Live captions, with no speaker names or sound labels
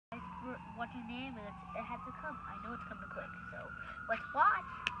what's your name? And it has to come. I know it's coming quick. So let's watch.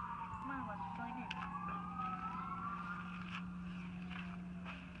 Come on, let's join in.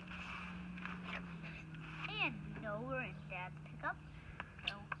 And you know we're in Dad's pickup.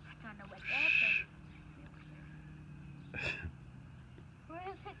 So don't know what Dad does. Where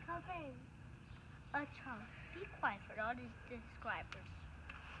is it coming? A child. Be quiet for all these subscribers.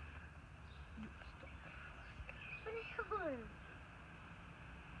 What is yours?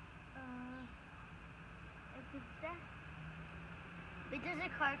 Is that? Wait, there's a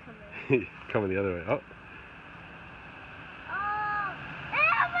car coming. Coming the other way. Oh. Oh!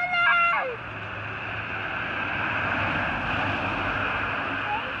 Ambulance!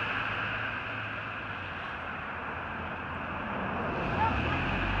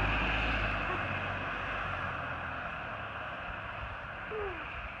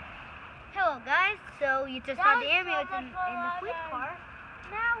 Hello guys, so you just saw the ambulance in the police car.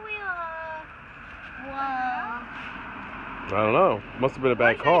 Now I don't know. Must have been a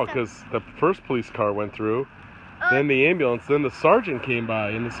bad call because the first police car went through, then the ambulance, then the sergeant came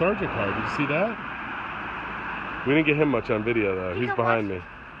by in the sergeant car. Did you see that? We didn't get him much on video though. He's behind me.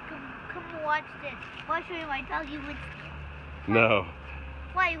 Come watch this. I'll show you my doggy. No.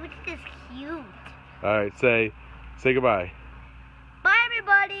 Why? What's this cute? All right, say goodbye. Bye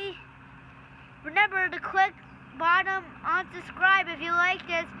everybody. Remember to click bottom on subscribe if you like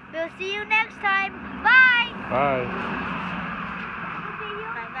this. We'll see you next time. Bye. Bye.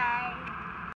 Bye bye.